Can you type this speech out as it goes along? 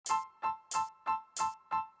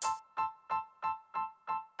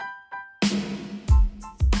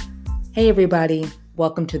Hey everybody,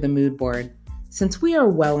 welcome to the Mood Board. Since we are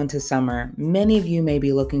well into summer, many of you may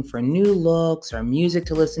be looking for new looks or music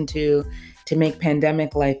to listen to make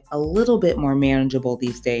pandemic life a little bit more manageable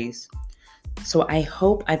these days. So I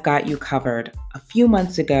hope I've got you covered. A few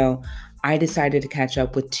months ago, I decided to catch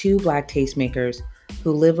up with two Black tastemakers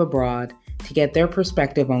who live abroad to get their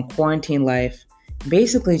perspective on quarantine life.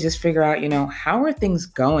 Basically just figure out, how are things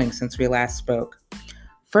going since we last spoke?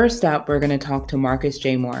 First up, we're going to talk to Marcus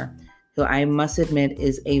J. Moore, who I must admit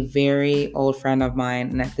is a very old friend of mine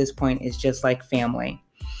and at this point is just like family.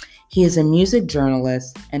 He is a music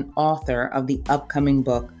journalist and author of the upcoming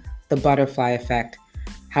book, The Butterfly Effect: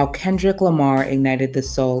 How Kendrick Lamar Ignited the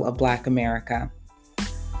Soul of Black America.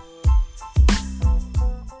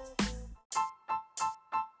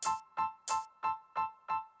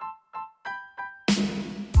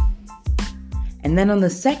 And then on the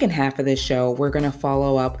second half of this show, we're going to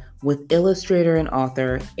follow up with illustrator and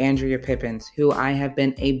author Andrea Pippins, who I have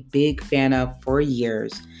been a big fan of for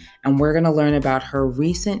years. And we're going to learn about her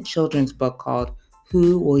recent children's book called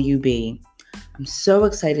Who Will You Be? I'm so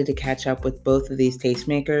excited to catch up with both of these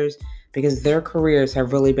tastemakers because their careers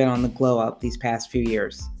have really been on the glow up these past few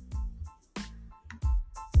years.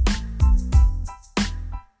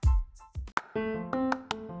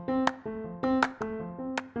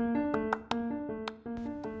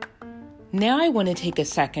 Now I want to take a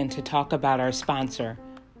second to talk about our sponsor,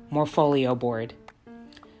 Morpholio Board.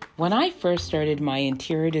 When I first started my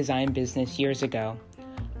interior design business years ago,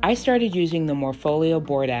 I started using the Morpholio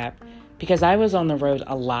Board app because I was on the road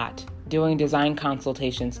a lot, doing design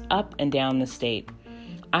consultations up and down the state.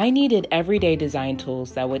 I needed everyday design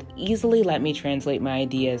tools that would easily let me translate my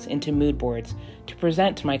ideas into mood boards to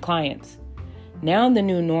present to my clients. Now in the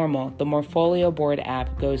new normal, the Morpholio Board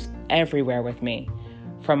app goes everywhere with me,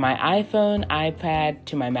 from my iPhone, iPad,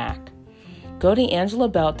 to my Mac. Go to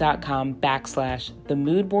angelabelt.com/the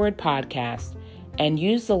Mood Board Podcast and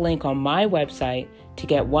use the link on my website to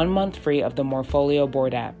get 1 month free of the Morpholio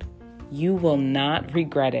Board app. You will not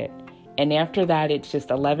regret it. And after that, it's just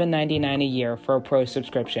 $11.99 a year for a pro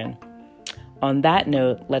subscription. On that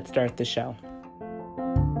note, let's start the show.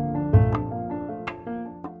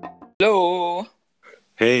 Hello.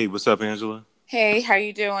 Hey, what's up, Angela? Hey, how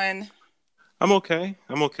you doing? I'm okay.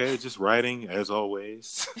 Just writing as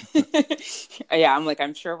always. Yeah,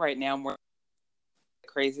 I'm sure right now I'm more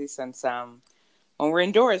crazy since when we're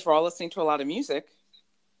indoors, we're all listening to a lot of music.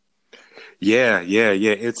 Yeah.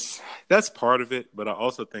 That's part of it, but I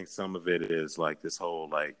also think some of it is like this whole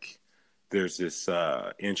there's this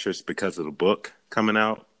interest because of the book coming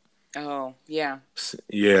out. Oh, yeah.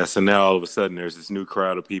 Yeah, so now all of a sudden there's this new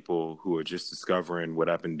crowd of people who are just discovering what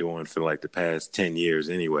I've been doing for like the past 10 years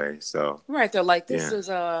anyway. So right, they're like, this is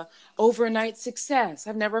a overnight success.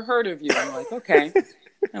 I've never heard of you. I'm like, okay.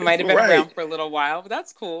 I might have been around for a little while, but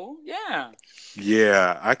that's cool. Yeah.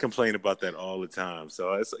 Yeah, I complain about that all the time.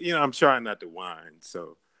 So it's I'm trying not to whine.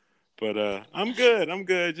 So, but I'm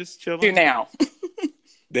good. Just chilling. Do now.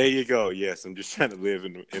 There you go. Yes, I'm just trying to live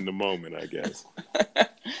in the moment, I guess.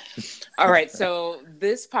 All right. So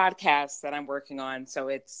this podcast that I'm working on, so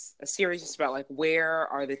it's a series just about where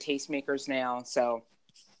are the tastemakers now? So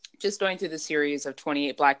just going through the series of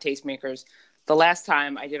 28 Black tastemakers. The last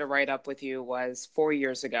time I did a write-up with you was 4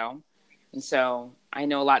 years ago. And so I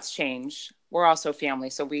know a lot's changed. We're also family,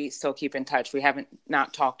 so we still keep in touch. We haven't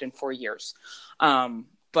not talked in 4 years.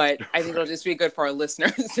 But I think it'll just be good for our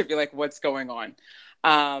listeners to be like, what's going on?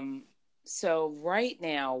 So right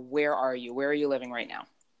now, where are you? Where are you living right now?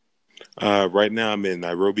 Right now I'm in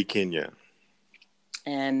Nairobi, Kenya.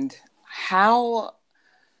 And how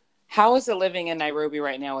is it living in Nairobi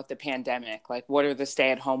right now with the pandemic? What are the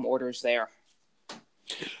stay-at-home orders there?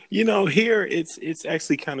 Here it's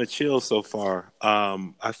actually kind of chill so far.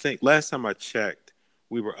 I think last time I checked,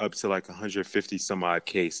 we were up to 150 some odd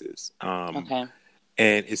cases. Okay.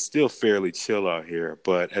 And it's still fairly chill out here,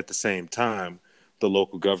 but at the same time, the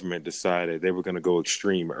local government decided they were going to go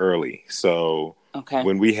extreme early. So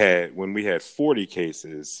when we had 40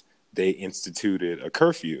 cases, they instituted a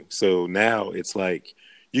curfew. So now it's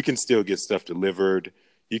you can still get stuff delivered.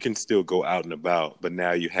 You can still go out and about, but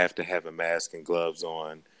now you have to have a mask and gloves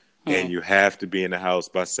on, and you have to be in the house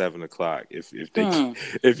by 7 o'clock. If you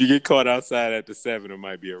get caught outside after 7, it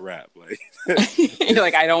might be a wrap. You're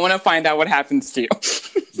like, I don't want to find out what happens to you.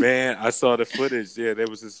 Man, I saw the footage. Yeah, there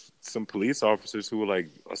was some police officers who were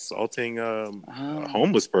assaulting a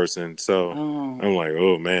homeless person. So I'm like,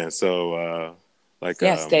 oh man. So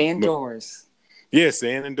stay indoors. Yeah,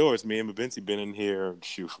 staying indoors. Me and Mabinci been in here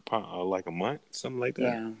for a month, something like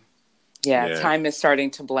that. Yeah. Time is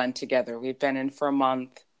starting to blend together. We've been in for a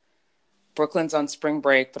month. Brooklyn's on spring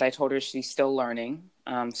break, but I told her she's still learning.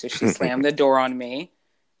 So she slammed the door on me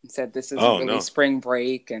and said, this isn't really spring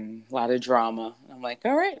break, and a lot of drama. I'm like,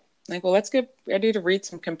 all right. Like, well, let's get ready to read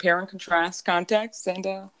some compare and contrast context, and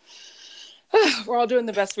we're all doing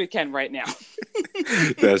the best we can right now.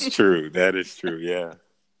 That's true. That is true. Yeah.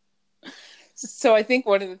 So I think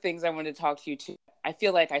one of the things I wanted to talk to you too, I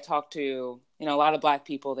feel like I talk to, a lot of Black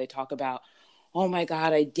people. They talk about, oh my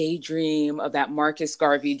God, I daydream of that Marcus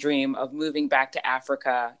Garvey dream of moving back to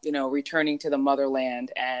Africa, returning to the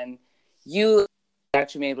motherland. And you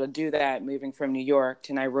actually been able to do that, moving from New York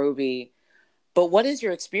to Nairobi. But what has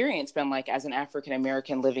your experience been like as an African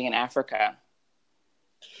American living in Africa?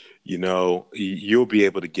 You'll be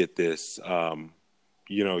able to get this,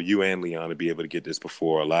 you and Leon will be able to get this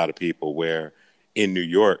before a lot of people, where in New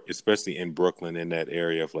York, especially in Brooklyn, in that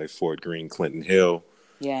area of like Fort Greene, Clinton Hill,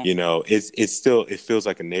 it's still, it feels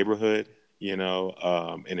like a neighborhood,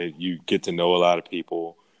 and you get to know a lot of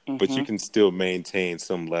people, but you can still maintain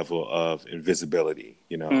some level of invisibility,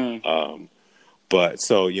 But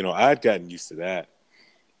so, I'd gotten used to that.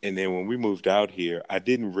 And then when we moved out here, I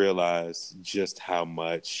didn't realize just how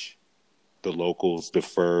much the locals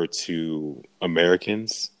defer to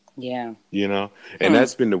Americans. Yeah. And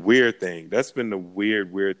that's been the weird thing. That's been the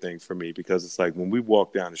weird thing for me, because it's like when we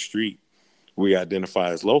walk down the street, we identify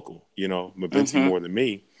as local, Mabinti more than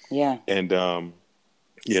me. Yeah. And,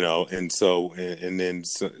 and so, and then,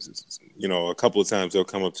 a couple of times they'll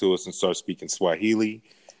come up to us and start speaking Swahili.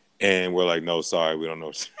 And we're like, no, sorry, we don't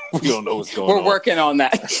know. We don't know what's going on. We're working on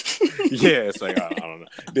that. Yeah, it's like, I don't know.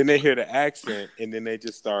 Then they hear the accent, and then they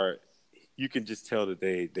just start. You can just tell that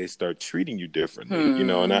they start treating you differently,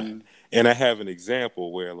 And I have an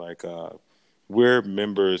example where, like, we're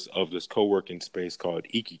members of this co-working space called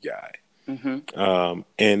Ikigai,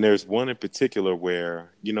 and there's one in particular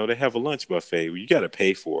where they have a lunch buffet where you got to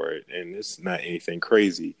pay for it, and it's not anything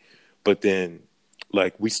crazy, but then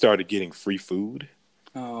like we started getting free food.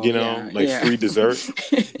 Free dessert.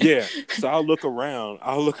 Yeah. So I'll look around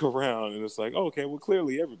and it's like, okay, well,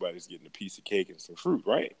 clearly everybody's getting a piece of cake and some fruit,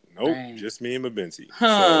 right? Nope. Right. Just me and Mabinti.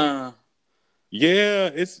 So,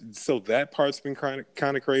 yeah, so that part's been kind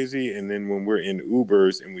of crazy. And then when we're in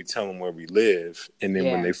Ubers and we tell them where we live, and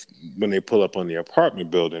then when they pull up on the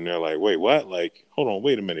apartment building, they're like, wait, what? Like, hold on,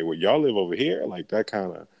 wait a minute. Well, y'all live over here? Like that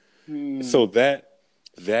kind of, so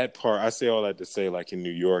that part, I say all that to say, like in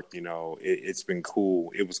New York, it's been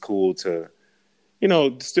cool. It was cool to,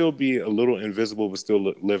 still be a little invisible, but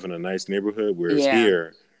still live in a nice neighborhood. Whereas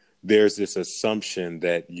here, there's this assumption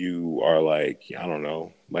that you are like, I don't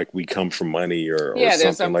know, like we come from money or there's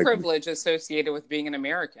something. There's a privilege associated with being an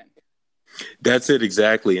American. That's it,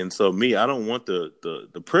 exactly. And so me, I don't want the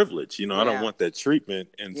privilege, I don't want that treatment.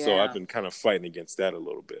 And so I've been kind of fighting against that a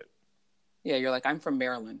little bit. Yeah, you're like, I'm from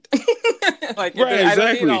Maryland. Like, right, exactly. I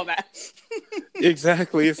don't need all that.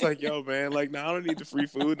 Exactly. It's like, yo, man, like, no, I don't need the free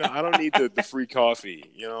food. No, I don't need the free coffee.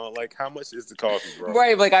 Like, how much is the coffee, bro?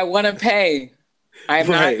 Right, like, I want to pay. I'm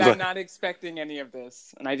not expecting any of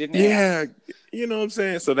this, and I didn't ask. You know what I'm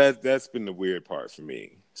saying? So that's been the weird part for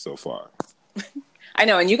me so far. I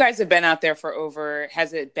know, and you guys have been out there for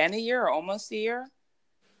has it been a year or almost a year?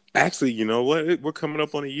 Actually, you know what? We're coming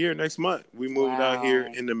up on a year next month. We moved out here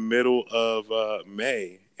in the middle of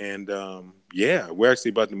May. And we're actually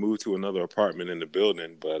about to move to another apartment in the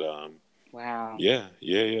building. But wow.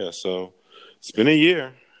 Yeah. So it's been a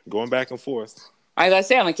year going back and forth. I gotta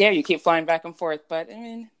say, I'm like, you keep flying back and forth. But I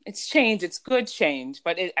mean, it's change. It's good change.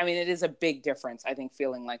 But it is a big difference. I think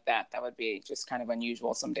feeling like that would be just kind of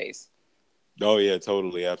unusual some days. Oh, yeah,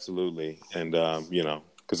 totally. Absolutely. And,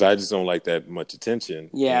 because I just don't like that much attention.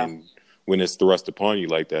 Yeah. And when it's thrust upon you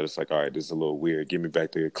like that, it's like, all right, this is a little weird. Give me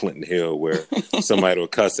back to Clinton Hill where somebody will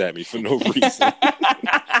cuss at me for no reason.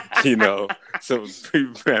 Some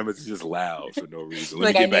parents just loud for no reason.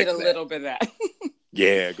 Let me get back to that. Little bit of that.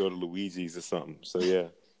 Yeah, go to Luigi's or something. So, yeah.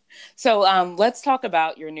 So let's talk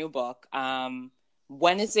about your new book.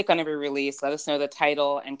 When is it going to be released? Let us know the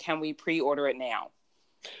title, and can we pre-order it now?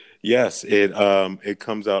 Yes, it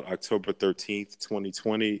comes out October 13th,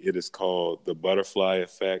 2020. It is called The Butterfly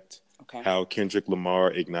Effect, How Kendrick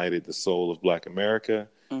Lamar Ignited the Soul of Black America.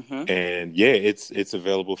 And it's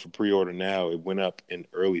available for pre-order now. It went up in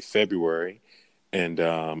early February, and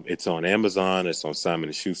it's on Amazon. It's on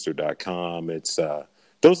SimonandSchuster.com. It's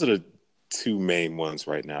those are the two main ones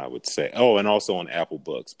right now, I would say. Oh, and also on Apple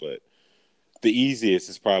Books, but the easiest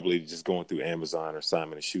is probably just going through Amazon or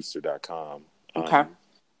SimonandSchuster.com. Okay.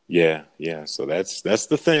 Yeah. So that's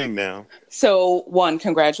the thing now. So one,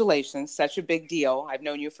 congratulations. Such a big deal. I've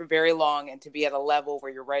known you for very long, and to be at a level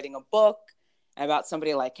where you're writing a book about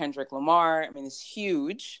somebody like Kendrick Lamar, it's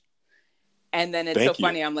huge. And then it's Thank so you.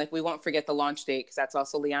 funny. I'm like, we won't forget the launch date because that's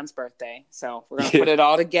also Leon's birthday. So we're going to put it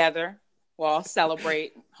all together. We'll all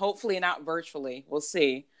celebrate, hopefully not virtually. We'll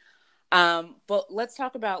see. But let's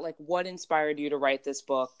talk about like what inspired you to write this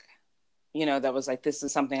book, that was like, this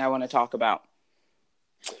is something I want to talk about.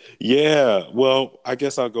 Yeah, well, I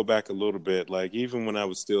guess I'll go back a little bit. Like, even when I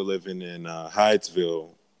was still living in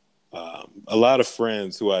Hydesville, a lot of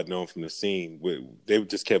friends who I'd known from the scene, they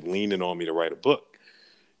just kept leaning on me to write a book.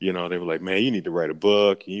 They were like, man, you need to write a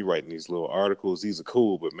book. You writing these little articles. These are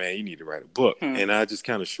cool, but man, you need to write a book. And I just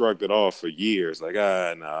kind of shrugged it off for years. Like, no,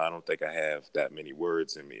 I don't think I have that many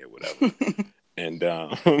words in me or whatever. And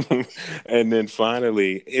and then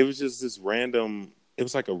finally, it was just this random, it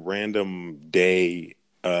was like a random day.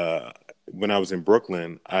 When I was in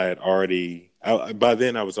Brooklyn, by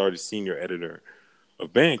then I was already senior editor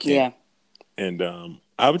of Bandcamp. Yeah. And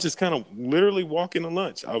I was just kind of literally walking to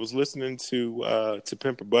lunch. I was listening to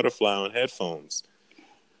Pimp a Butterfly on headphones.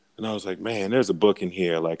 And I was like, man, there's a book in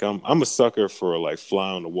here. Like, I'm a sucker for like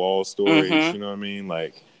fly on the wall stories, you know what I mean?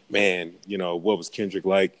 Like, man, what was Kendrick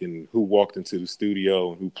like and who walked into the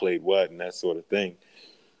studio and who played what and that sort of thing.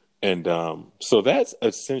 And so that's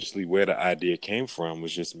essentially where the idea came from,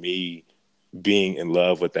 was just me being in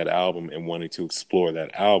love with that album and wanting to explore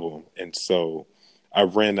that album. And so I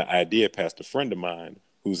ran the idea past a friend of mine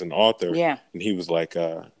who's an author. Yeah. And he was like,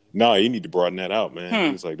 no, you need to broaden that out, man.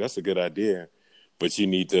 He was like, that's a good idea, but you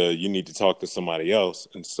need to talk to somebody else.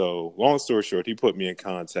 And so long story short, he put me in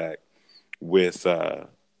contact with a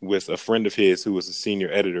friend of his who was a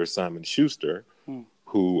senior editor, Simon Schuster,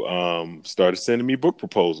 who started sending me book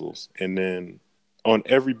proposals. And then on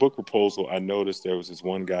every book proposal, I noticed there was this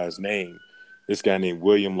one guy's name, this guy named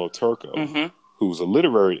William Loturco, who was a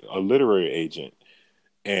literary agent.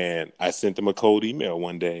 And I sent him a cold email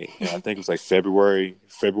one day, and I think it was like February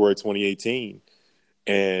 2018.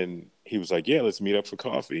 And he was like, yeah, let's meet up for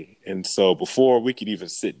coffee. And so before we could even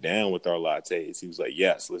sit down with our lattes, he was like,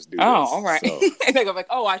 yes, let's do this. Oh, all right. So, I think I'm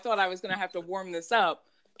like, I thought I was going to have to warm this up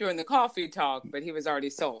during the coffee talk, but he was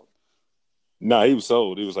already sold. No, he was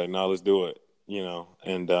sold. He was like, no, let's do it,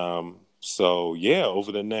 And so, yeah,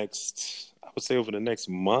 over the next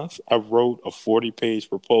month, I wrote a 40-page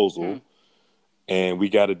proposal. And we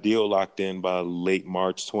got a deal locked in by late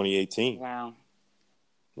March 2018. Wow.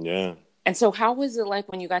 Yeah. And so how was it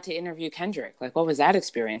like when you got to interview Kendrick? Like, what was that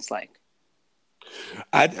experience like?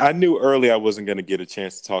 I knew early I wasn't going to get a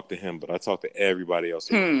chance to talk to him, but I talked to everybody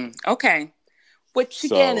else. Okay. Which,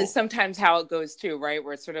 again, is sometimes how it goes, too, right?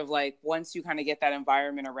 Where it's sort of like once you kind of get that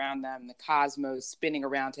environment around them, the cosmos spinning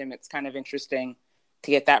around him, it's kind of interesting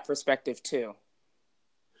to get that perspective, too.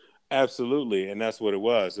 Absolutely. And that's what it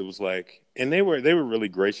was. It was like, and they were really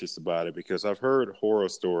gracious about it, because I've heard horror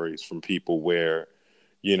stories from people where,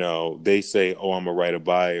 they say, oh, I'm going to write a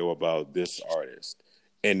bio about this artist.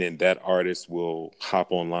 And then that artist will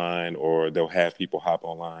hop online, or they'll have people hop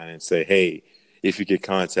online and say, hey, if you get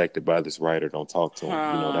contacted by this writer, don't talk to him,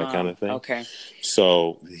 that kind of thing. Okay.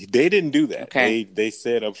 So they didn't do that. Okay. They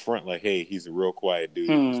said up front, like, hey, he's a real quiet dude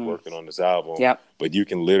who's working on this album. Yep. But you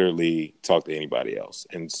can literally talk to anybody else.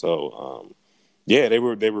 And so, they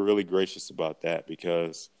were really gracious about that,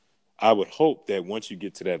 because I would hope that once you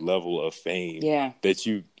get to that level of fame, that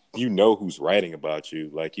you know who's writing about you.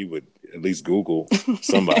 Like, you would at least Google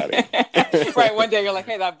somebody. Right. One day you're like,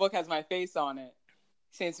 hey, that book has my face on it.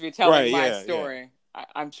 Seems to be telling my story. Yeah.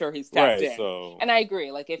 I'm sure he's tapped in. So, and I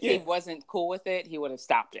agree. Like, if he wasn't cool with it, he would have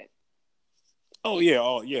stopped it. Oh,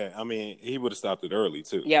 yeah. I mean, he would have stopped it early,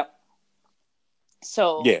 too. Yep.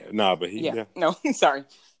 So. Yeah. No, but he. Yeah. No, sorry.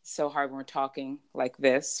 So hard when we're talking like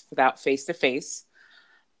this without face to face.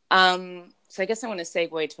 So I guess I want to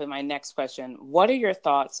segue to my next question. What are your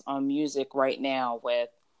thoughts on music right now with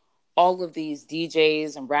all of these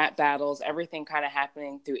DJs and rap battles, everything kind of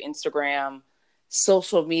happening through Instagram,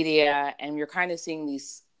 social media, and you're kind of seeing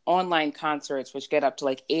these online concerts which get up to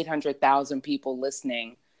like 800,000 people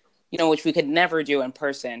listening, which we could never do in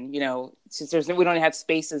person, since we don't have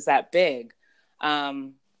spaces that big.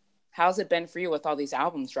 How's it been for you with all these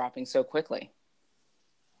albums dropping so quickly?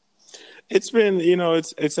 It's been,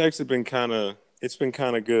 it's actually been kind of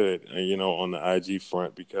good, on the IG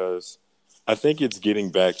front, because I think it's getting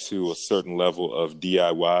back to a certain level of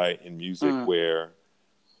DIY in music where,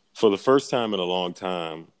 for the first time in a long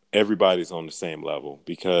time, everybody's on the same level,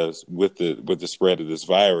 because with the spread of this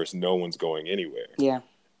virus, no one's going anywhere. Yeah.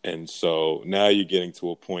 And so now you're getting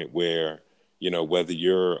to a point where, whether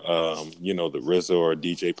you're, the RZA or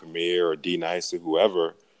DJ Premier or D Nice or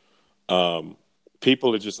whoever,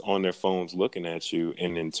 people are just on their phones looking at you,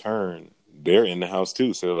 and in turn, they're in the house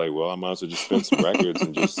too. So they're like, well, I might as well just spin some records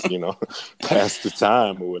and just, pass the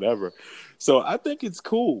time or whatever. So I think it's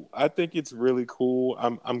cool. I think it's really cool.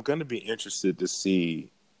 I'm going to be interested to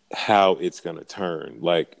see how it's going to turn.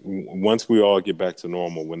 Like once we all get back to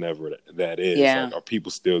normal, whenever that is, like, are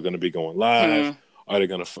people still going to be going live? Are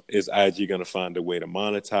they is IG going to find a way to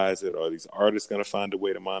monetize it? Are these artists going to find a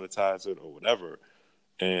way to monetize it or whatever?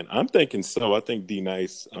 And I'm thinking so. I think D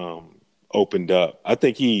Nice opened up. I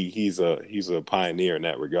think he's a pioneer in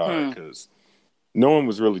that regard because no one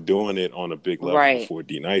was really doing it on a big level before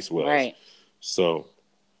D Nice was. Right. So,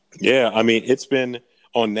 yeah, I mean, it's been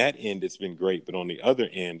on that end, it's been great. But on the other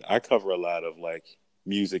end, I cover a lot of like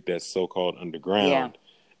music that's so-called underground. Yeah.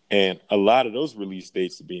 And a lot of those release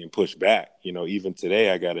dates are being pushed back. Even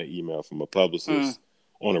today, I got an email from a publicist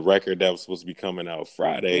on a record that was supposed to be coming out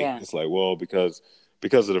Friday. Yeah. It's like, well, because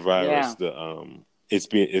of the virus, the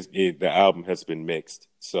album has been mixed,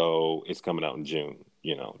 so it's coming out in June.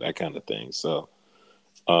 That kind of thing. So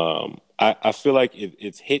I feel like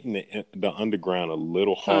it's hitting the underground a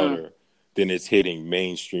little harder than it's hitting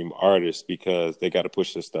mainstream artists because they got to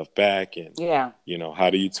push this stuff back. And how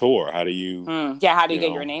do you tour? How do you how do you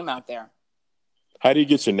get your name out there? How do you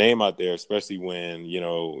get your name out there, especially when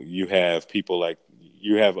you have people like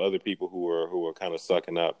you have other people who are kind of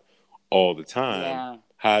sucking up all the time?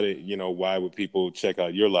 Yeah. Why would people check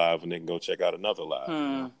out your live and they can go check out another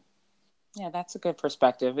live? Yeah, that's a good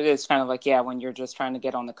perspective. It is kind of like, when you're just trying to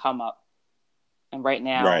get on the come up. And right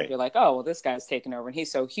now, you're like, oh, well, this guy's taking over and he's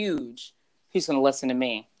so huge. He's going to listen to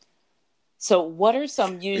me. So what are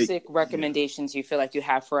some music recommendations you feel like you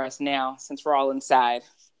have for us now since we're all inside?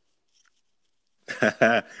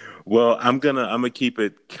 Well, I'm gonna keep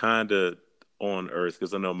it kind of on Earth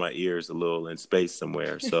because I know my ear is a little in space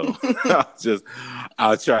somewhere. So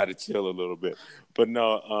I'll try to chill a little bit. But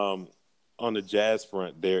no, on the jazz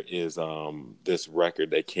front, there is this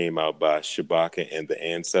record that came out by Shabaka and the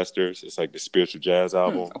Ancestors. It's like the spiritual jazz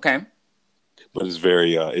album. Okay. But it's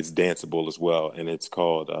very it's danceable as well, and it's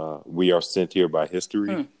called "We Are Sent Here by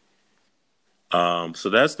History." So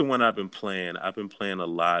that's the one I've been playing. I've been playing a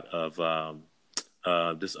lot of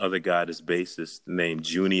this other guy, this bassist named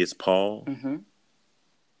Junius Paul,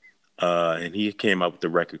 and he came up with a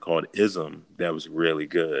record called "Ism" that was really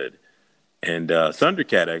good. And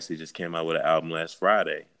Thundercat actually just came out with an album last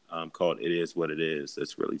Friday called "It Is What It Is."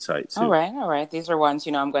 That's really tight too. All right. These are ones,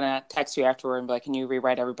 I'm going to text you afterward and be like, can you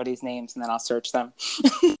rewrite everybody's names? And then I'll search them.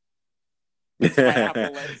 My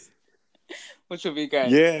Apple list, which would be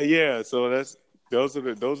good. Yeah. So those are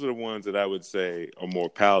the ones that I would say are more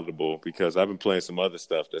palatable because I've been playing some other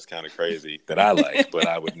stuff that's kind of crazy that I like, but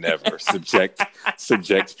I would never subject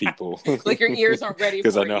people. Like your ears aren't ready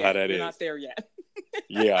because I know how that You're is. Not there yet.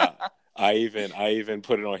 Yeah. I even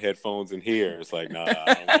put it on headphones in here. It's like, nah,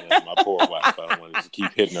 I don't want my poor wife. I don't want to just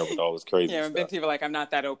keep hitting her with all this crazy stuff. Yeah, people are like, I'm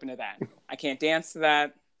not that open to that. I can't dance to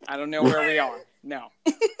that. I don't know where we are. No.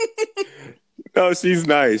 No, she's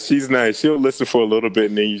nice. She'll listen for a little bit,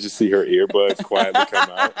 and then you just see her earbuds quietly come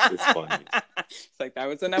out. It's funny. It's like, that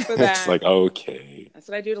was enough of that. It's like, okay. That's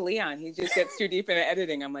what I do to Leon. He just gets too deep into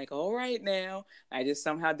editing. I'm like, all right now. I just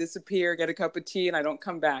somehow disappear, get a cup of tea, and I don't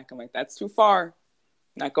come back. I'm like, that's too far.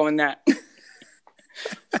 Not going that.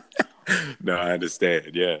 No, I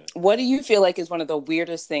understand. Yeah. What do you feel like is one of the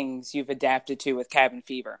weirdest things you've adapted to with Cabin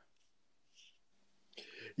Fever?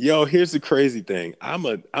 Yo, here's the crazy thing. I'm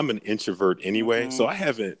an introvert anyway, so I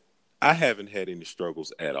haven't had any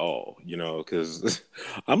struggles at all, because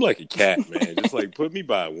I'm like a cat, man. Just like put me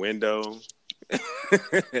by a window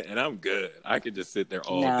and I'm good. I could just sit there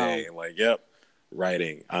all day and like, yep,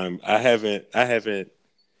 writing. I haven't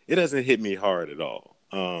it doesn't hit me hard at all.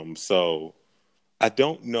 So I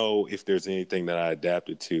don't know if there's anything that I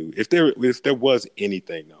adapted to. If there was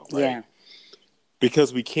anything though, right? Yeah.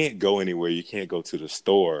 Because we can't go anywhere. You can't go to the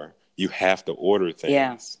store. You have to order things.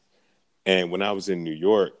 Yeah. And when I was in New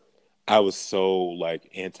York, I was so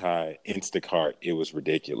like anti Instacart. It was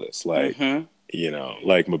ridiculous. Like,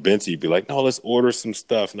 like Mabinti would be like, no, let's order some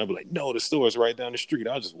stuff. And I'd be like, no, the store's right down the street.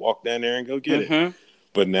 I'll just walk down there and go get it.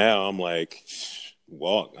 But now I'm like,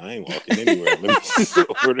 walk. I ain't walking anywhere.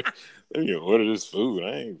 Let me order this food.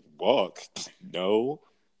 I ain't walk. No.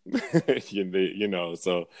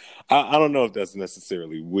 So I don't know if that's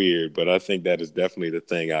necessarily weird, but I think that is definitely the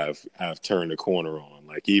thing I've turned the corner on.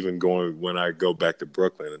 Like even when I go back to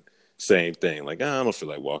Brooklyn, same thing. Like I don't feel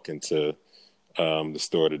like walking to the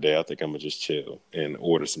store today. I think I'm gonna just chill and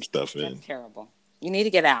order some stuff in. That's terrible. You need to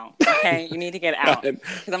get out, okay? You need to get out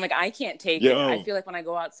because I'm like I can't take it. I feel like when I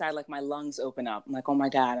go outside, like my lungs open up. I'm like, oh my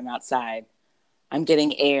God, I'm outside. I'm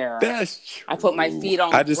getting air. That's true. I put my feet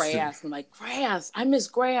on grass. I'm like, grass. I miss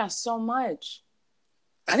grass so much.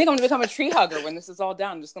 I think I'm going to become a tree hugger when this is all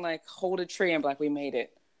done. I'm just going to like hold a tree and be like, we made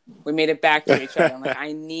it. We made it back to each other. I'm like,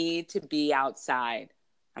 I need to be outside.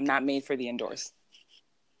 I'm not made for the indoors.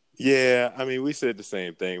 Yeah, I mean, we said the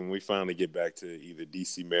same thing. When we finally get back to either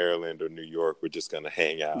DC, Maryland, or New York, we're just going to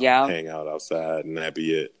hang out outside, and that'd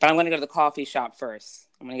be it. But I'm going to go to the coffee shop first.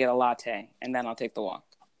 I'm going to get a latte, and then I'll take the walk.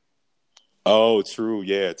 Oh, true.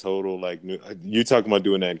 Yeah, total. Like, you talking about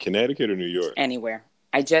doing that in Connecticut or New York? Anywhere.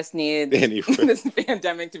 I just need this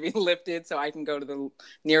pandemic to be lifted so I can go to the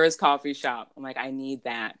nearest coffee shop. I'm like, I need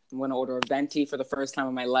that. I'm going to order a venti for the first time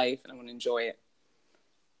in my life, and I'm going to enjoy it.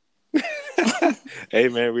 Hey,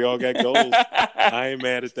 man, we all got goals. I ain't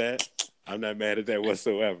mad at that. I'm not mad at that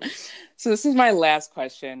whatsoever. So this is my last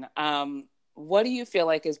question. What do you feel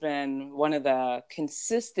like has been one of the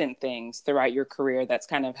consistent things throughout your career that's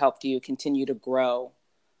kind of helped you continue to grow?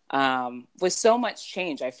 With so much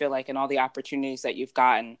change, I feel like, in all the opportunities that you've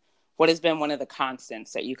gotten, what has been one of the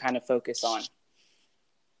constants that you kind of focus on?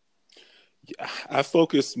 I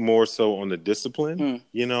focus more so on the discipline.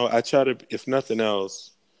 You know, I try to, if nothing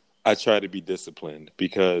else, I try to be disciplined,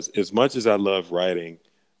 because as much as I love writing,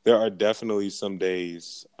 there are definitely some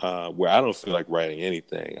days where I don't feel like writing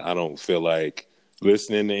anything. I don't feel like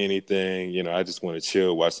listening to anything. You know, I just want to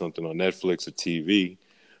chill, watch something on Netflix or TV.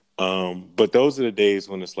 But those are the days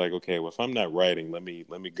when it's like, okay, well, if I'm not writing, let me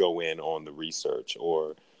go in on the research,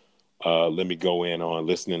 or let me go in on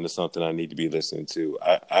listening to something I need to be listening to.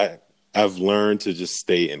 I've learned to just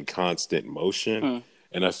stay in constant motion.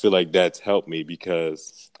 And I feel like that's helped me,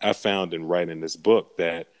 because I found in writing this book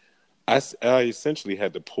that I essentially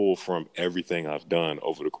had to pull from everything I've done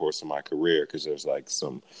over the course of my career, because there's like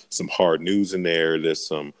some hard news in there. There's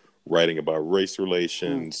some writing about race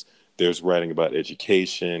relations. There's writing about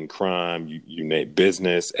education, crime, you name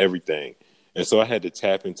business, everything. And so I had to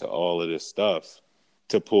tap into all of this stuff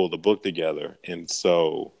to pull the book together. And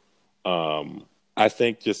so I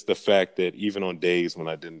think just the fact that even on days when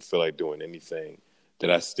I didn't feel like doing anything, that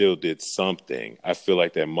I still did something, I feel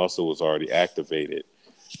like that muscle was already activated,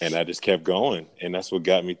 and I just kept going. And that's what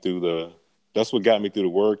got me through the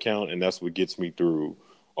word count. And that's what gets me through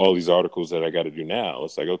all these articles that I got to do now.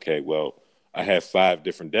 It's like, okay, well, I have 5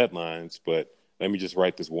 different deadlines, but let me just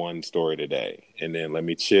write this one story today, and then let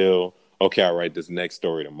me chill. Okay, I'll write this next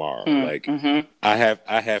story tomorrow. I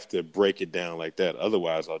have to break it down like that.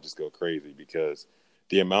 Otherwise, I'll just go crazy, because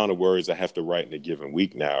the amount of words I have to write in a given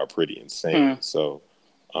week now are pretty insane. So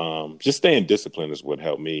just staying disciplined is what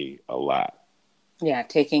helped me a lot. Yeah,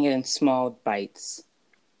 taking it in small bites.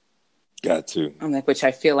 Got to. I'm like, which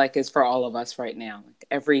I feel like is for all of us right now. Like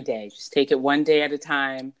every day, just take it one day at a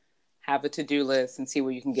time, have a to-do list, and see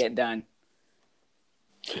what you can get done.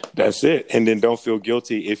 That's it. And then don't feel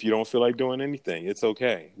guilty if you don't feel like doing anything. It's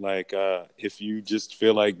okay. Like if you just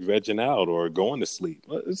feel like vegging out or going to sleep,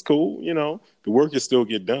 well, it's cool. You know, the work can still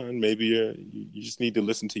get done. Maybe you just need to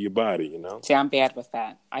listen to your body, you know? See, I'm bad with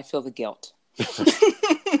that. I feel the guilt.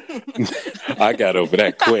 I got over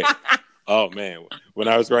that quick. Oh, man. When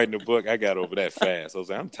I was writing the book, I got over that fast. I was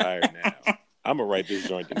like, I'm tired now. I'm going to write this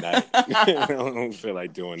joint tonight. I don't feel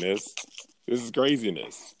like doing this. This is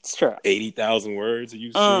craziness. It's true. 80,000 words? Are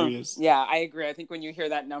you serious? Yeah, I agree. I think when you hear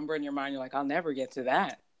that number in your mind, you're like, I'll never get to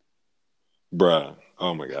that. Bruh.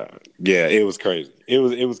 Oh, my God. Yeah, it was crazy. It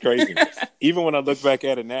was craziness. Even when I look back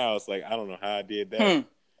at it now, it's like, I don't know how I did that.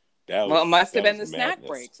 It must have been the snack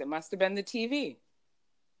breaks. It must have been the TV.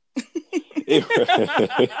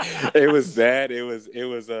 It was that. It was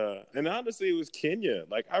and honestly, it was Kenya.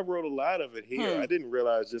 Like, I wrote a lot of it here. I didn't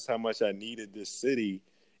realize just how much I needed this city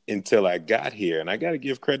until I got here. And I got to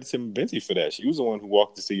give credit to Mbinti for that. She was the one who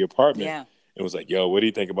walked to see your apartment and was like, yo, what do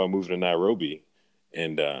you think about moving to Nairobi?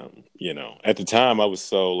 And, you know, at the time I was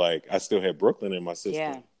so like, I still had Brooklyn in my system.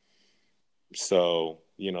 Yeah. So,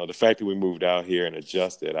 you know, the fact that we moved out here and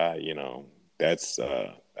adjusted, that's,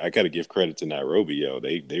 I got to give credit to Nairobi, yo.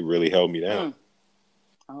 They really held me down.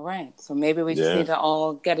 All right. So maybe we just need to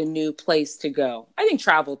all get a new place to go. I think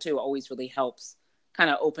travel too always really helps kind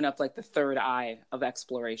of open up like the third eye of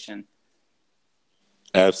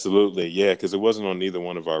Absolutely. Yeah. Cause it wasn't on neither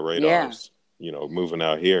one of our radars, you know, moving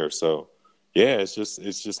out here. So yeah, it's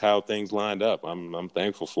just how things lined up. I'm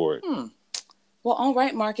thankful for it. Well, all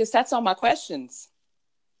right, Marcus, that's all my questions.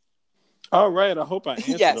 All right. I hope I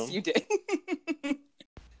answered them. Yes, you did.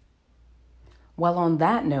 Well, on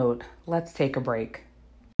that note, let's take a break.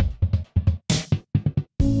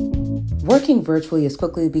 Working virtually is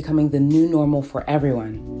quickly becoming the new normal for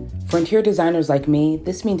everyone. For interior designers like me,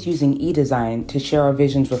 this means using eDesign to share our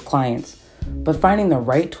visions with clients, but finding the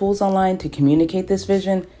right tools online to communicate this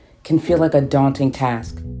vision can feel like a daunting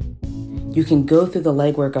task. You can go through the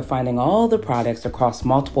legwork of finding all the products across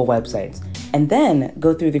multiple websites, and then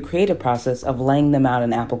go through the creative process of laying them out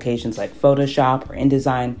in applications like Photoshop or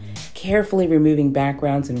InDesign, carefully removing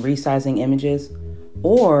backgrounds and resizing images.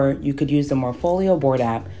 Or you could use the Morpholio board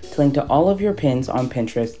app to link to all of your pins on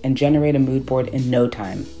Pinterest and generate a mood board in no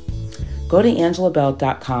time. Go to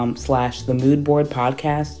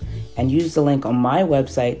angelabell.com/themoodboardpodcast and use the link on my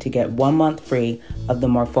website to get 1 month free of the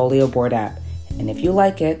Morpholio board app. And if you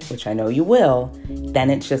like it, which I know you will, then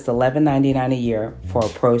it's just $11.99 a year for a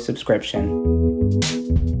pro subscription.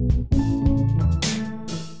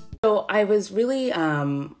 So I was really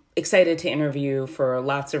excited to interview for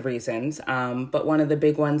lots of reasons, but one of the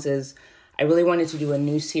big ones is I really wanted to do a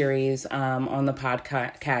new series on the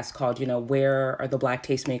podcast called, Where Are the Black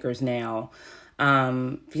Tastemakers Now?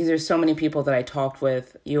 Because there's so many people that I talked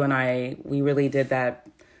with. You and I, we really did that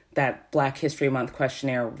Black History Month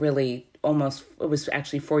questionnaire really it was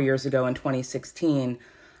actually 4 years ago in 2016.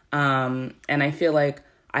 And I feel like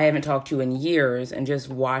I haven't talked to you in years, and just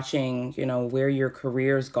watching, where your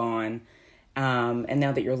career's gone. And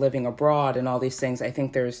now that you're living abroad and all these things, I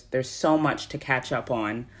think there's so much to catch up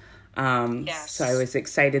on. Yes. So I was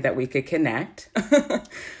excited that we could connect.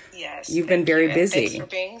 Yes. You've been very busy. Thanks for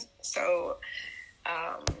being so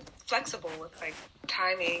flexible with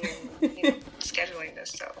timing and scheduling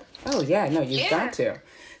this. So. Oh yeah, no, you've got to.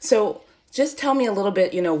 So just tell me a little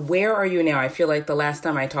bit, where are you now? I feel like the last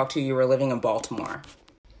time I talked to you, you were living in Baltimore.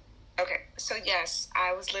 Okay, so yes,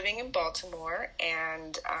 I was living in Baltimore,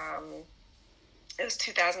 and it was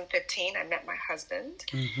 2015. I met my husband,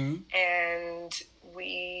 and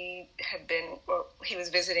we had he was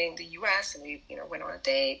visiting the U.S., and we, went on a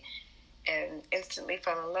date and instantly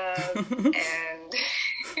fell in love. And,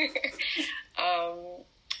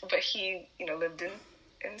 but he, lived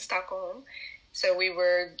in Stockholm. So we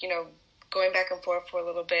were, going back and forth for a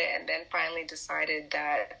little bit, and then finally decided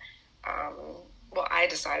that, I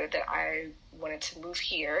decided that I wanted to move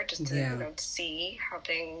here just to, see how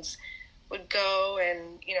things would go.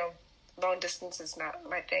 And, long distance is not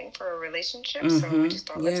my thing for a relationship. So we just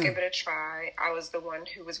thought, let's give it a try. I was the one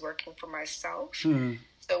who was working for myself. So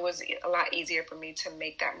it was a lot easier for me to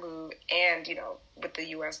make that move. And, with the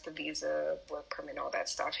U.S., the visa, work permit, all that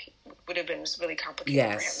stuff would have been really complicated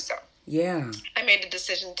for him. So I made the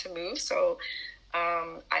decision to move. So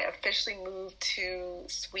I officially moved to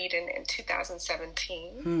Sweden in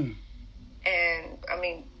 2017. And,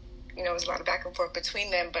 it was a lot of back and forth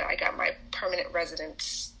between them, but I got my permanent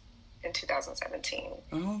residence in 2017.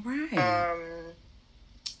 All right.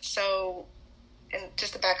 So, and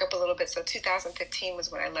just to back up a little bit, so 2015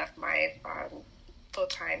 was when I left my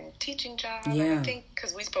full-time teaching job, I think,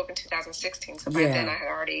 because we spoke in 2016. So by then I had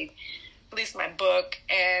already released my book,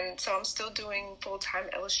 and so I'm still doing full-time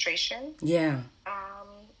illustration.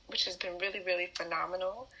 Which has been really, really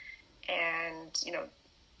phenomenal. And,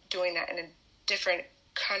 doing that in a different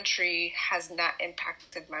country has not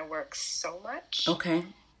impacted my work so much. Okay.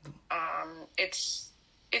 It's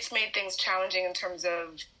made things challenging in terms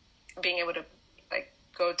of being able to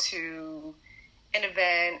go to an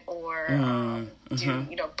event or do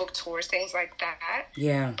book tours, things like that.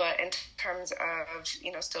 But in terms of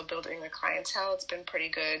still building the clientele, it's been pretty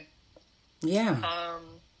good.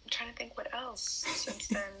 I'm trying to think what else since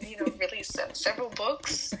then. Released several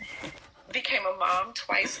books. Became a mom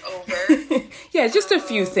twice over. Just a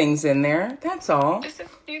few things in there. That's all. Just a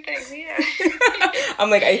few things, I'm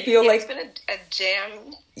like, I feel like... It's been a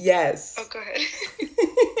jam. Yes. Oh, go ahead.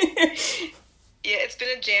 It's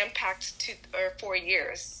been a jam-packed 4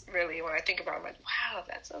 years, really, when I think about it. I'm like, wow,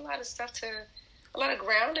 that's a lot of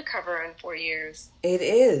ground to cover in 4 years. It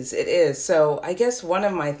is. So I guess one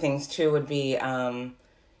of my things, too, would be,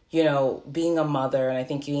 being a mother, and I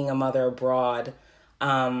think being a mother abroad,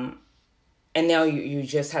 and now you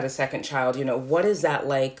just had a second child. What is that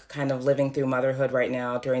like, kind of living through motherhood right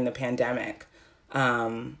now during the pandemic?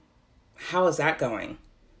 How is that going?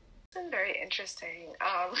 It's been very interesting.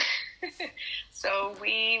 So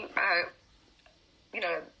we,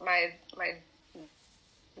 my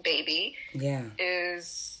baby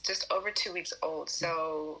is just over 2 weeks old.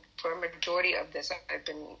 So for a majority of this, I've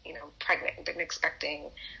been, pregnant, been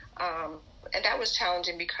expecting. And that was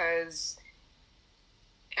challenging because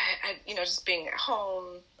I just being at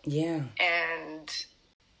home. And,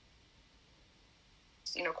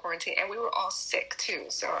 quarantine. And we were all sick, too.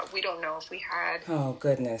 So we don't know if we had... Oh,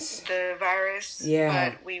 goodness. ...the virus.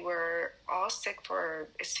 But we were all sick for,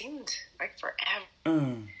 it seemed like forever.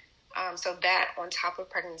 So that on top of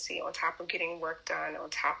pregnancy, on top of getting work done, on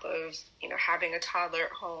top of, having a toddler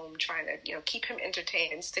at home, trying to, keep him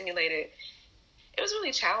entertained and stimulated, it was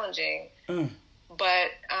really challenging.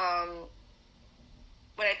 But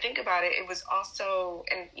when I think about it, it was also,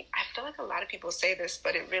 and I feel like a lot of people say this,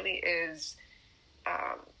 but it really is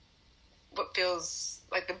what feels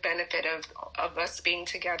like the benefit of us being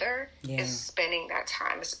together is spending that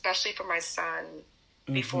time, especially for my son,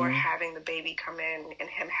 before having the baby come in and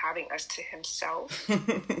him having us to himself for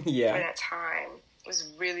that time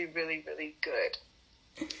was really, really, really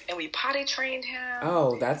good. And we potty trained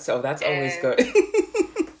him. That's always good.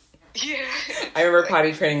 Yeah. I remember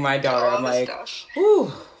potty training my daughter. I'm like,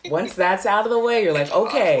 whew, once that's out of the way, you're like,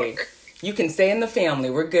 okay, you can stay in the family.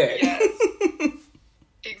 We're good. Yes.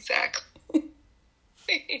 Exactly.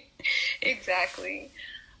 Exactly.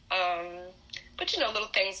 But, little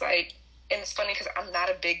things like, and it's funny because I'm not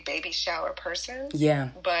a big baby shower person. Yeah.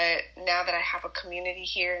 But now that I have a community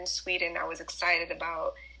here in Sweden, I was excited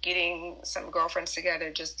about getting some girlfriends together,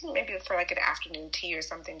 just maybe for like an afternoon tea or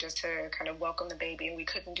something, just to kind of welcome the baby. And we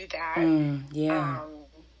couldn't do that.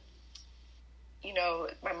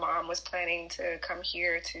 My mom was planning to come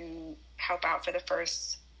here to help out for the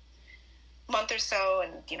first month or so.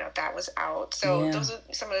 And, that was out. So those are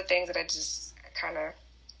some of the things that I just kind of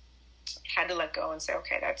had to let go and say,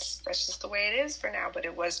 okay, that's just the way it is for now. But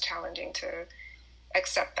it was challenging to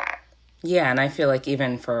accept that. Yeah. And I feel like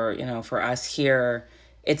even for us here,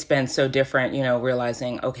 it's been so different,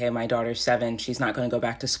 realizing, okay, my daughter's 7, she's not going to go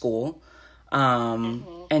back to school. And,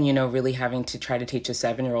 really having to try to teach a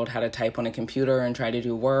 7-year-old how to type on a computer and try to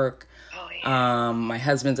do work. Oh, yeah. My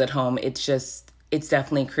husband's at home. It's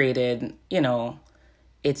definitely created,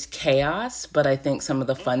 it's chaos. But I think some of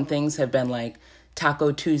the fun things have been like,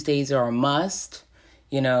 Taco Tuesdays are a must,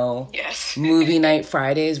 Yes. Movie night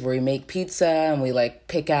Fridays where we make pizza and we like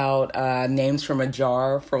pick out names from a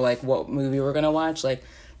jar for like what movie we're going to watch. Like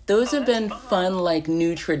those have been fun, like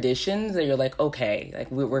new traditions that you're like, okay,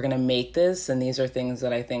 like we're going to make this. And these are things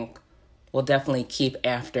that I think we'll definitely keep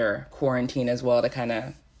after quarantine as well to kind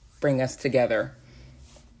of bring us together.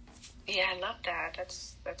 Yeah, I love that.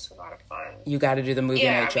 That's a lot of fun. You got to do the movie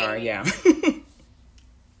night jar. Yeah.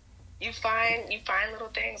 You find little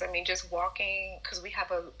things. I mean, just walking, because we have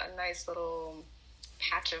a nice little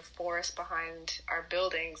patch of forest behind our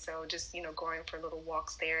building. So just, going for little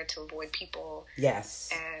walks there to avoid people. Yes.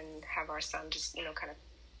 And have our son just, kind of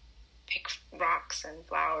pick rocks and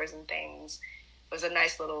flowers and things. It was a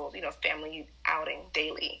nice little, family outing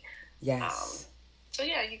daily. Yes. So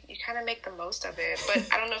yeah, you kind of make the most of it. But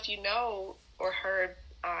I don't know if you know or heard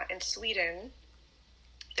in Sweden,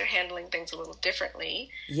 they're handling things a little differently.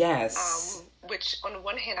 Yes. Which on the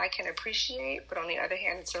one hand I can appreciate, but on the other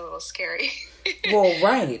hand it's a little scary. Well,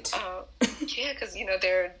 right. Yeah, because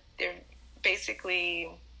they're basically.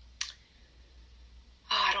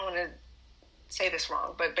 I don't want to say this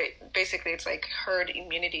wrong, but basically it's like herd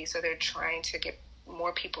immunity. So they're trying to get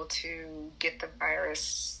more people to get the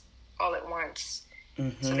virus all at once,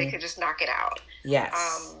 so they could just knock it out.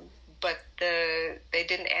 Yes. But they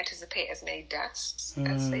didn't anticipate as many deaths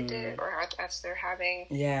as they did, or as they're having.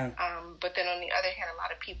 Yeah. But then on the other hand, a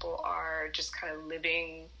lot of people are just kind of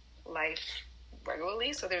living life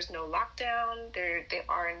regularly, so there's no lockdown. They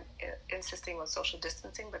are insisting on social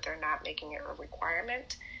distancing, but they're not making it a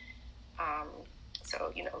requirement.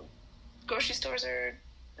 So grocery stores are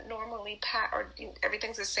normally packed, or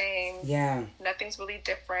everything's the same. Yeah. Nothing's really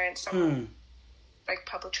different. Some like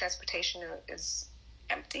public transportation is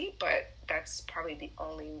empty, but that's probably the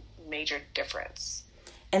only major difference.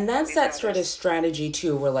 And that's that sort of strategy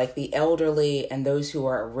too, where like the elderly and those who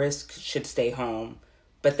are at risk should stay home,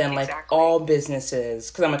 but then like all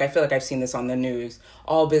businesses, because I feel like I've seen this on the news,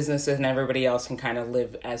 all businesses and everybody else can kind of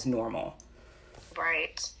live as normal.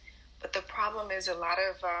 Right. But the problem is a lot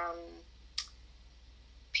of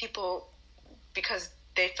people, because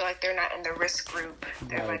they feel like they're not in the risk group.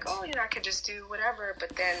 They're like, oh, I could just do whatever. But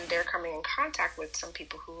then they're coming in contact with some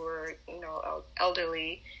people who are,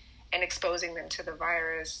 elderly and exposing them to the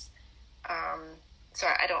virus. So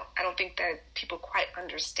I don't think that people quite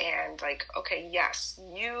understand, like, okay, yes,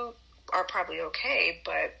 you are probably okay,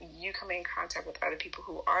 but you coming in contact with other people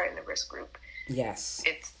who are in the risk group. Yes.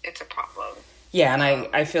 It's a problem. Yeah, and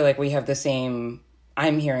I feel like we have the same.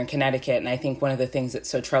 I'm here in Connecticut, and I think one of the things that's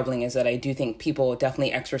so troubling is that I do think people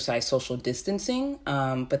definitely exercise social distancing,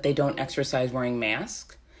 but they don't exercise wearing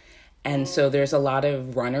masks. And so there's a lot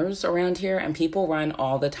of runners around here, and people run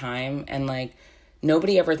all the time. And like,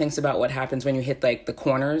 nobody ever thinks about what happens when you hit like the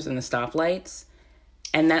corners and the stoplights.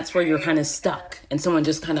 And that's where you're kind of stuck and someone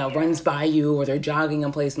just kind of runs by you or they're jogging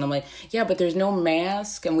in place. And I'm like, yeah, but there's no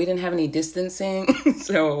mask and we didn't have any distancing.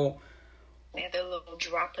 So. Yeah, the little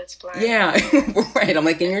droplets flying. Yeah, right. I'm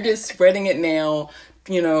like, and you're just spreading it now,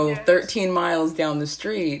 13 miles down the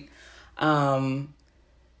street.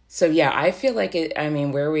 So yeah, I feel like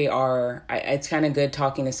where we are, it's kind of good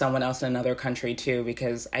talking to someone else in another country too,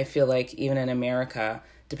 because I feel like even in America,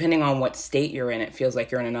 depending on what state you're in, it feels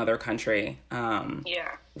like you're in another country.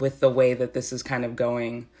 With the way that this is kind of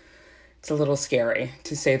going, it's a little scary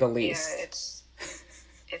to say the least. Yeah,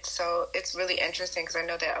 it's really interesting because I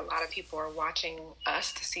know that a lot of people are watching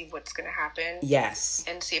us to see what's going to happen. Yes.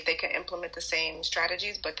 And see if they can implement the same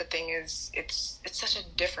strategies. But the thing is, it's such a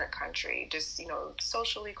different country, just,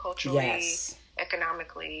 socially, culturally,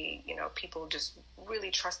 economically, people just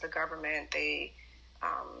really trust the government. They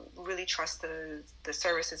really trust the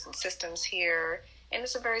services and systems here. And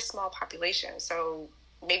it's a very small population. So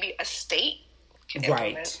maybe a state can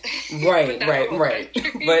implement. Right.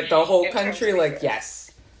 But the whole country, yes.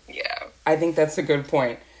 Yeah. I think that's a good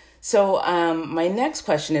point. So my next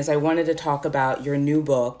question is, I wanted to talk about your new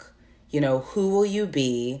book, Who Will You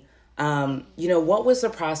Be? What was the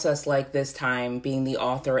process like this time being the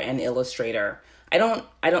author and illustrator? I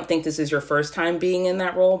don't think this is your first time being in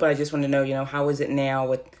that role, but I just want to know, how is it now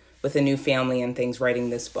with a new family and things writing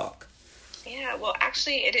this book? Yeah, well,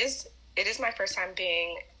 actually it is my first time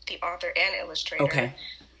being the author and illustrator. Okay.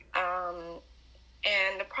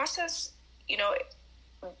 And the process,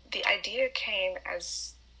 the idea came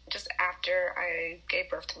as just after I gave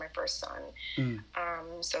birth to my first son.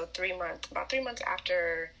 So about 3 months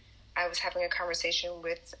after, I was having a conversation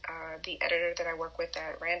with the editor that I work with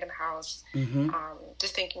at Random House,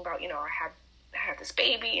 just thinking about, I have this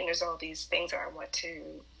baby and there's all these things that I want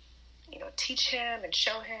to, teach him and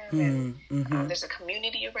show him. And there's a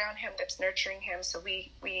community around him that's nurturing him. So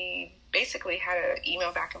we basically had an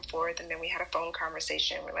email back and forth, and then we had a phone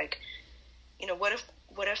conversation. We're like,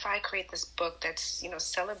 what if I create this book that's,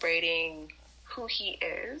 celebrating who he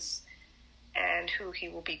is and who he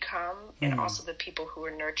will become, and also the people who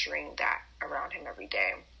are nurturing that around him every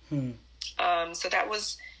day. So that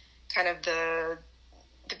was kind of the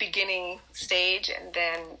beginning stage, and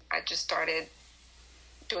then I just started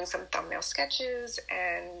doing some thumbnail sketches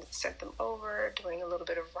and sent them over, doing a little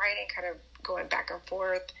bit of writing, kind of going back and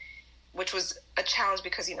forth, which was a challenge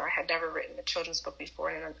because, I had never written a children's book before,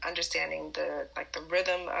 and understanding the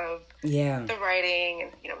rhythm of the writing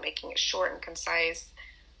and, making it short and concise.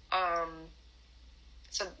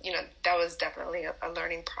 So, that was definitely a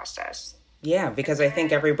learning process. Yeah, because I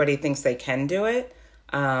think everybody thinks they can do it,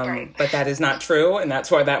 but that is not true, and that's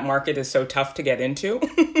why that market is so tough to get into.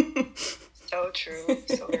 So true.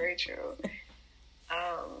 So very true.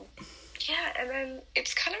 And then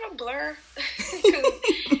it's kind of a blur.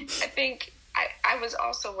 I think I was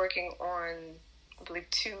also working on, I believe,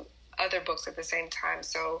 2 other books at the same time.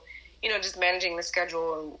 So, just managing the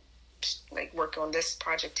schedule and working on this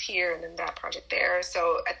project here and then that project there.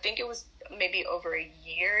 So I think it was maybe over a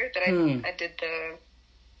year that I did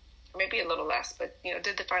maybe a little less, but,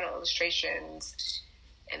 did the final illustrations,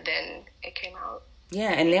 and then it came out.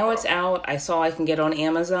 Yeah, and now it's out. I saw I can get on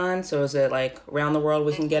Amazon. So is it around the world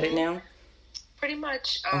we can get it now? Pretty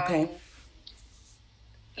much. Okay.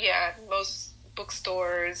 Yeah, most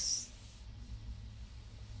bookstores.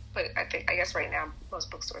 But I guess right now most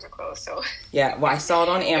bookstores are closed. So yeah, well, I saw it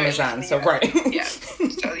on Amazon. So right. Yeah.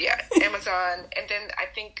 So yeah, Amazon, and then I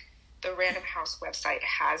think the Random House website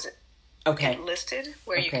has it listed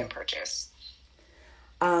where you can purchase.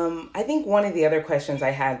 I think one of the other questions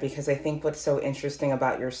I had, because I think what's so interesting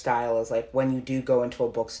about your style is when you do go into a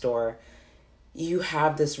bookstore, you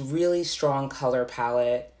have this really strong color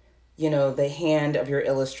palette. The hand of your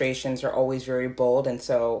illustrations are always very bold. And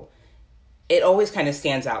so it always kind of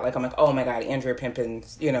stands out. I'm like, oh my God, Andrea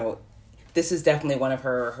Pippins, this is definitely one of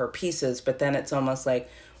her pieces. But then it's almost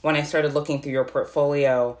when I started looking through your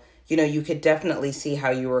portfolio, you could definitely see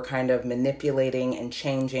how you were kind of manipulating and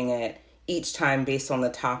changing it each time based on the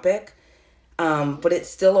topic. But it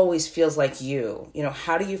still always feels like you.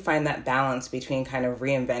 How do you find that balance between kind of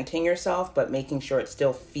reinventing yourself, but making sure it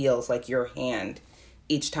still feels like your hand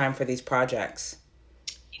each time for these projects?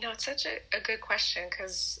 It's such a good question,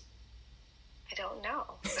 because I don't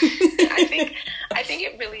know. I think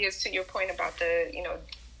it really is, to your point about the,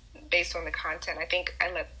 based on the content. I think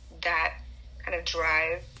I let that kind of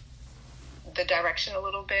drive the direction a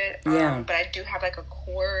little bit. Yeah. But I do have a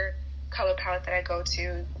core color palette that I go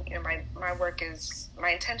to. My work is, my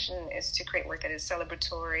intention is to create work that is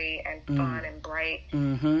celebratory and fun and bright.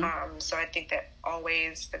 So I think that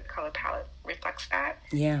always the color palette reflects that.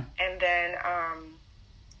 Yeah. And then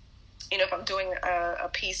if I'm doing a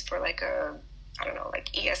piece for like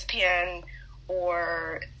like ESPN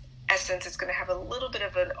or Essence, it's going to have a little bit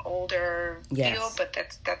of an older feel, but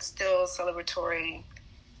that's still celebratory,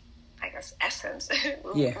 I guess, essence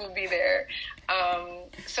will be there.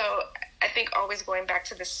 So I think always going back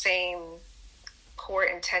to the same core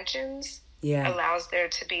intentions allows there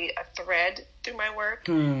to be a thread through my work.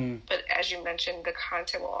 But as you mentioned, the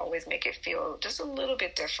content will always make it feel just a little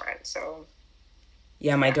bit different. So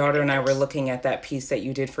my daughter and I were looking at that piece that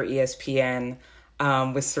you did for ESPN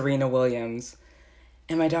with Serena Williams.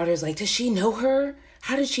 And my daughter's like, does she know her?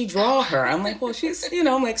 How did she draw her? I'm like, well, she's,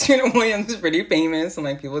 I'm like, Serena Williams is pretty famous. I'm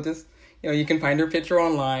like, people just, you can find her picture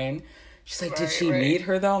online. She's like, did she meet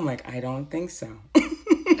her though? I'm like, I don't think so.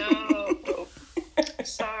 No.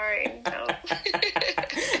 Sorry, no.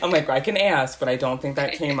 I'm like, I can ask, but I don't think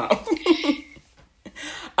that came up.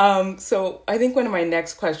 So I think one of my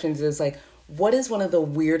next questions is like, what is one of the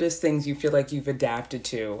weirdest things you feel like you've adapted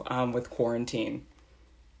to with quarantine?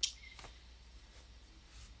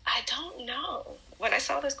 I don't know. When I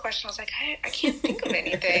saw this question, I was like, I can't think of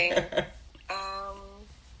anything.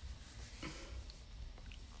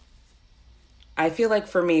 I feel like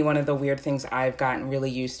for me, one of the weird things I've gotten really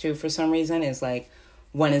used to for some reason is like,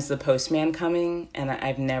 when is the postman coming? And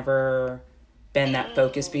I've never been that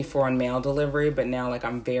focused before on mail delivery, but now like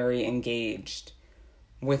I'm very engaged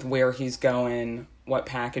with where he's going, what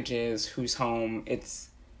packages, who's home. It's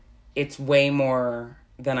way more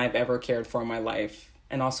than I've ever cared for in my life.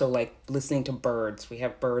 And also like listening to birds. We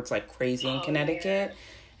have birds like crazy in Connecticut.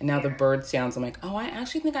 And now the bird sounds, I'm like, oh, I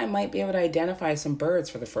actually think I might be able to identify some birds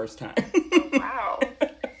for the first time. Oh, wow.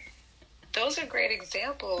 Those are great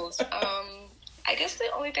examples. I guess the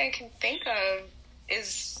only thing I can think of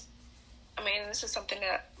is, this is something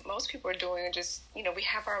that most people are doing. Just, we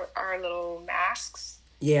have our little masks.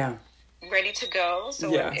 Yeah. Ready to go.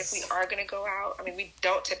 So if we are going to go out, we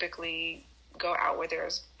don't typically go out where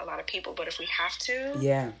there's a lot of people, but if we have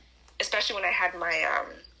to, especially when I had my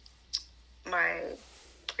my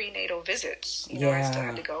prenatal visits, I still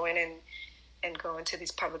had to go in and go into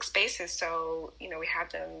these public spaces. So we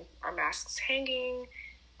have our masks hanging,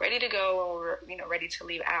 ready to go, or ready to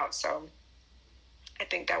leave out. So I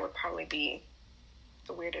think that would probably be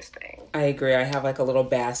the weirdest thing. I agree. I have like a little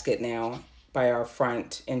basket now by our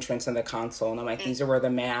front entrance in the console, and I'm like, these are where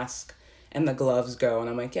the mask and the gloves go. And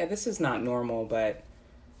I'm like, yeah, this is not normal, but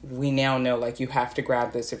we now know, like, you have to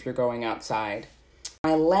grab this if you're going outside.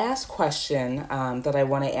 My last question that I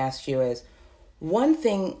want to ask you is,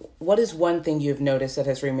 what is one thing you've noticed that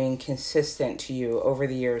has remained consistent to you over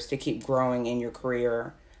the years to keep growing in your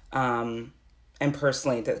career and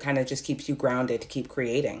personally that kind of just keeps you grounded to keep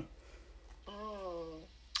creating?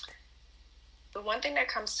 The one thing that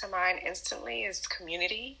comes to mind instantly is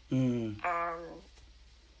community.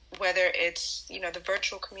 Whether it's, the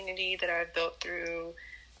virtual community that I've built through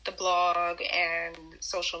the blog and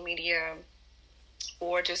social media,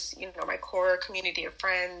 or just, my core community of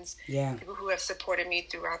friends, people who have supported me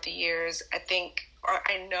throughout the years.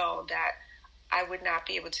 I know that I would not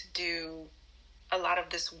be able to do a lot of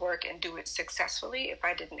this work and do it successfully if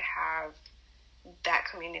I didn't have that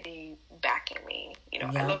community backing me.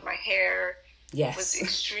 I love my hair. Yes. Was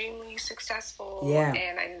extremely successful. Yeah.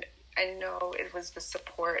 And I know it was the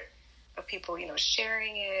support of people,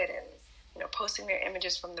 sharing it and, posting their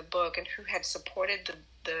images from the book, and who had supported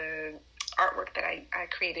the artwork that I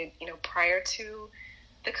created, prior to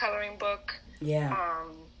the coloring book. Yeah.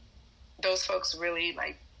 Those folks really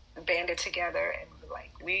banded together and were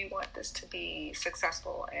like, we want this to be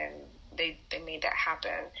successful, and they made that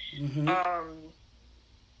happen. Mm-hmm.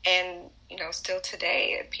 And, still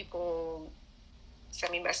today, people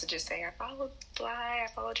send me messages saying, I followed Fly,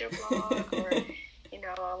 I followed your blog, or,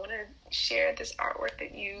 I want to share this artwork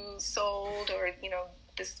that you sold, or,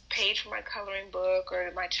 this page from my coloring book,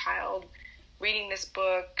 or my child reading this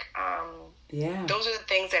book. Those are the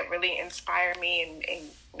things that really inspire me and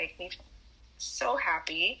make me so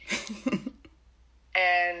happy.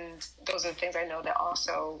 And those are the things I know that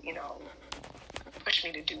also, push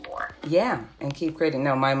me to do more. Yeah, and keep creating.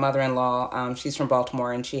 No, my mother-in-law, she's from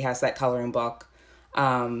Baltimore, and she has that coloring book.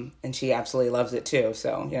 And she absolutely loves it too.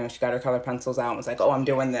 So, she got her color pencils out and was like, oh, I'm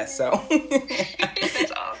doing this. So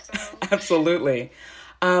that's awesome. Absolutely.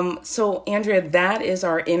 So Andrea, that is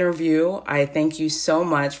our interview. I thank you so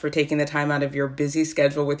much for taking the time out of your busy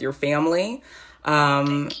schedule with your family.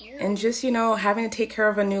 Thank you. And just, having to take care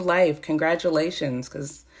of a new life. Congratulations.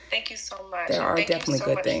 Thank you so much. There are definitely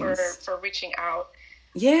good things. Thank you so much for reaching out.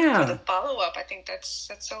 Yeah. For the follow-up. I think that's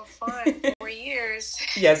so fun. 4 years.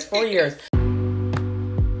 Yes, 4 years.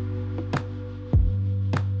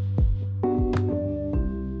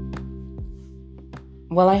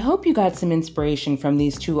 Well, I hope you got some inspiration from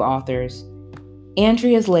these two authors.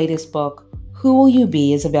 Andrea's latest book, Who Will You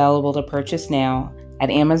Be, is available to purchase now at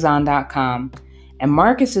Amazon.com. And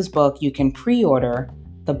Marcus's book you can pre-order,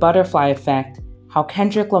 The Butterfly Effect, How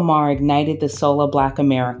Kendrick Lamar Ignited the Soul of Black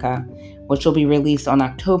America, which will be released on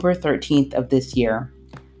October 13th of this year.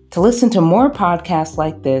 To listen to more podcasts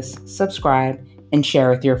like this, subscribe and share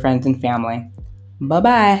with your friends and family.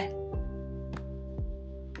 Bye-bye.